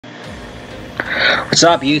What's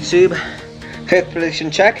up, YouTube? Fifth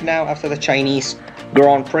prediction check now after the Chinese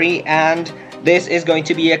Grand Prix, and this is going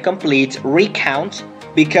to be a complete recount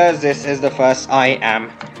because this is the first I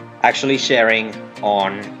am actually sharing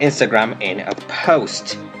on Instagram in a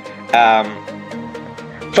post.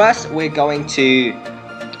 First, we're going to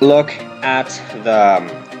look at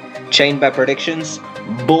the chamber predictions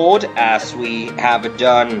board as we have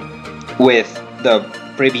done with the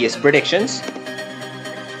previous predictions,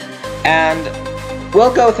 and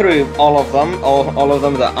we'll go through all of them, all of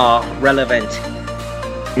them that are relevant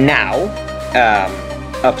now,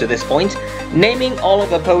 up to this point, naming all of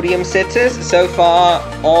the podium sitters. So far,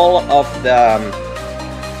 all of the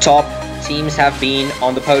top teams have been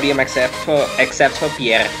on the podium except for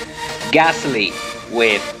Pierre Gasly,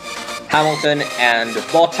 with Hamilton and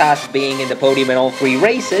Bottas being in the podium in all three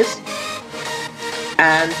races.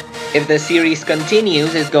 And if the series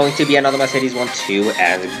continues, it's going to be another Mercedes 1-2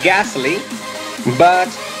 and Gasly. But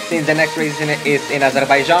since the next race is in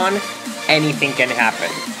Azerbaijan, anything can happen.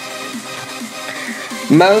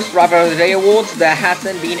 Most Driver of the Day awards, there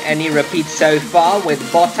hasn't been any repeats so far, with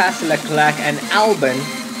Bottas, Leclerc and Albon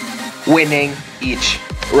winning each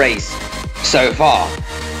race so far.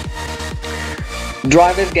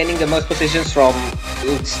 Drivers gaining the most positions from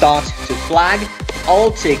start to flag.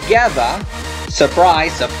 Altogether,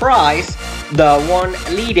 surprise, surprise, the one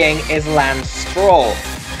leading is Lance Stroll.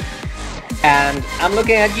 And I'm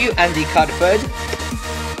looking at you, Andy Cudford.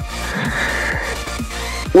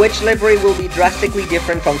 Which livery will be drastically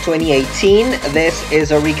different from 2018? This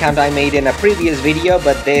is a recount I made in a previous video,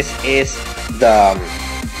 but this is the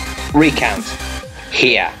recount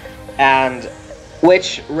here. And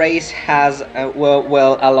which race has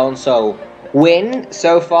will Alonso win?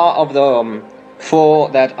 So far of the four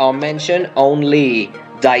that are mentioned, only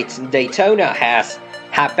Daytona has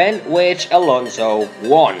happened, which Alonso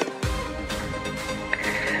won.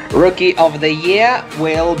 Rookie of the Year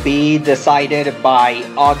will be decided by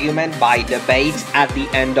argument, by debate at the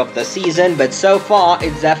end of the season, but so far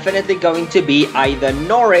it's definitely going to be either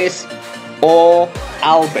Norris or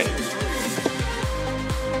Albon.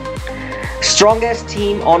 Strongest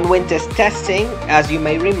team on winter's testing, as you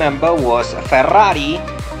may remember, was Ferrari,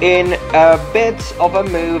 in a bit of a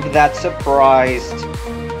move that surprised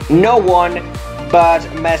no one, but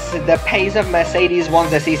the pace of Mercedes once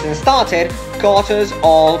the season started caught us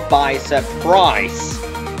all by surprise.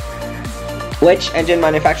 Which engine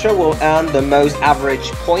manufacturer will earn the most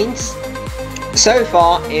average points? So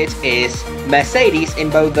far it is Mercedes in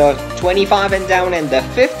both the 25 and down and the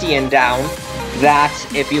 50 and down. That,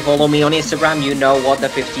 if you follow me on Instagram, you know what the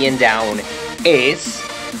 50 and down is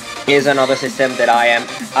another system that I am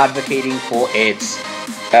advocating for its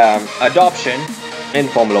adoption in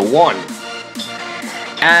Formula 1.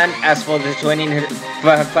 And as for the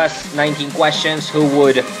first 19 questions, who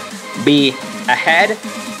would be ahead?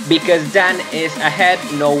 Because Dan is ahead,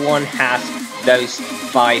 no one has those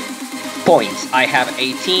 5 points. I have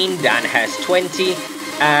 18, Dan has 20,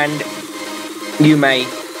 and you may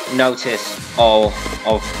notice all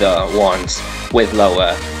of the ones with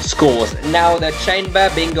lower scores. Now the chamber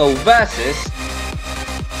bingo versus.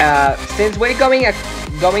 Since we're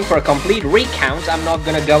going for a complete recount, I'm not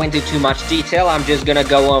gonna go into too much detail. I'm just gonna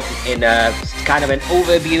go off in a kind of an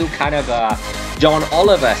overview, kind of a John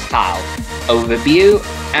Oliver style overview,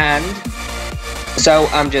 and so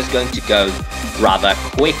I'm just going to go rather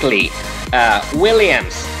quickly.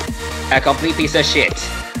 Williams, a complete piece of shit.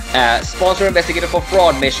 Sponsor investigator for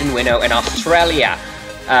fraud mission winnow in Australia.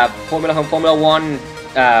 Formula 1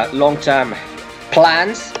 long-term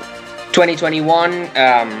plans. 2021,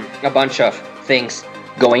 a bunch of things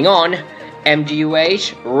going on.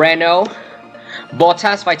 MGUH, Renault,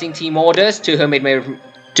 Bottas fighting team orders, to whom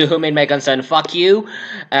it may concern, fuck you.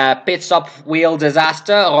 Pit stop wheel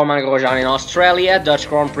disaster, Romain Grosjean in Australia, Dutch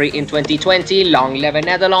Grand Prix in 2020, long live in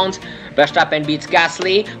Netherlands, Verstappen beats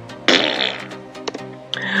Gasly.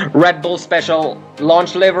 Red Bull special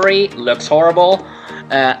launch livery, looks horrible.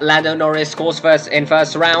 Lando Norris scores first in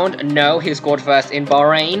first round. No, he scored first in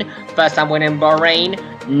Bahrain. First time win in Bahrain.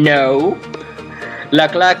 No.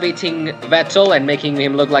 Leclerc beating Vettel and making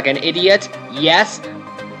him look like an idiot. Yes.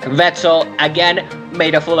 Vettel again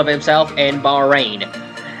made a fool of himself in Bahrain.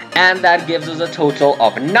 And that gives us a total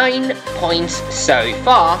of 9 points so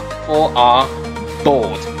far for our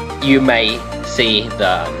board. You may see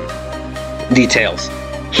the details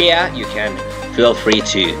here. You can feel free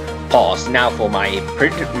to pause. Now for my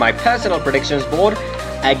personal predictions board,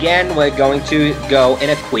 again we're going to go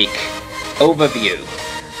in a quick overview.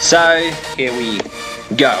 So here we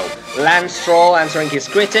go. Lance Stroll answering his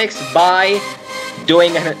critics by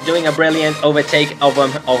doing a brilliant overtake of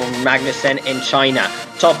Magnussen in China.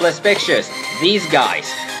 Topless pictures. These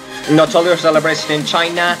guys. Notorious celebration in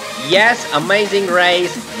China. Yes. Amazing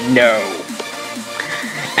race. No.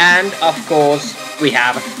 And of course, we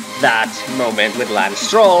have that moment with Lance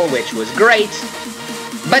Stroll, which was great,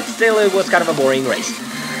 but still it was kind of a boring race.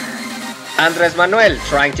 Andres Manuel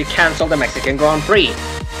trying to cancel the Mexican Grand Prix.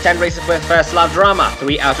 10 races with first lap drama,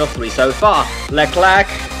 3 out of 3 so far. Leclerc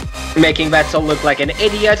making Vettel look like an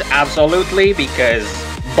idiot, absolutely, because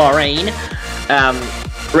Bahrain.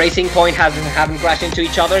 Racing Point haven't crashed into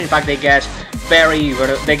each other. In fact, they get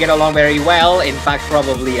along very well. In fact,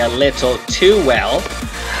 probably a little too well.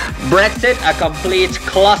 Brexit, a complete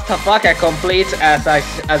clusterfuck, a complete,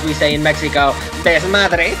 as we say in Mexico,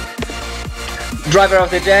 desmadre. Driver of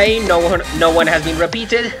the day, no one has been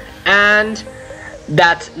repeated, and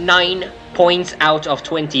that's 9 points out of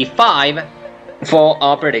 25 for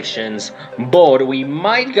our predictions board. We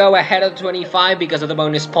might go ahead of 25 because of the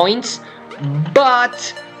bonus points,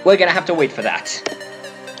 but we're gonna have to wait for that.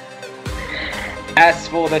 As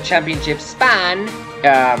for the championship span,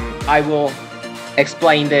 I will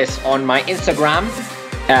explain this on my Instagram.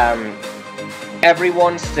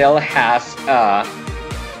 Everyone still has a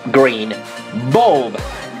green bulb,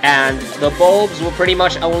 and the bulbs will pretty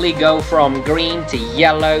much only go from green to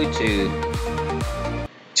yellow to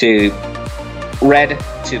red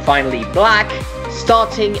to finally black,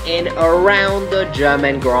 starting in around the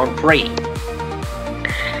German Grand Prix.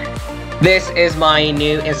 This is my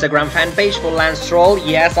new Instagram fan page for Lance Stroll.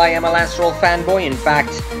 Yes, I am a Lance Stroll fanboy. In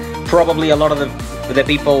fact, probably a lot of the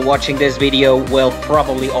people watching this video will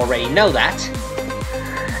probably already know that.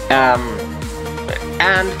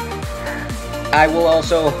 And I will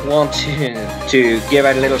also want to give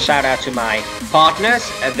a little shout out to my partners.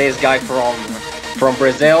 This guy from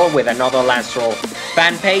Brazil with another Lance Stroll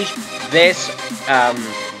fan page. This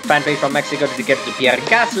fan page from Mexico dedicated to Pierre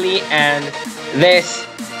Gasly, and this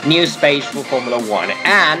news page for Formula 1.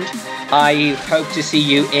 And I hope to see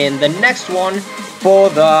you in the next one for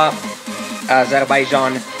the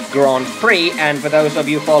Azerbaijan Grand Prix. And for those of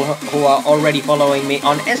you who are already following me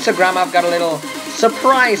on Instagram, I've got a little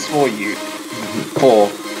surprise for you for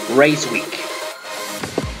race week.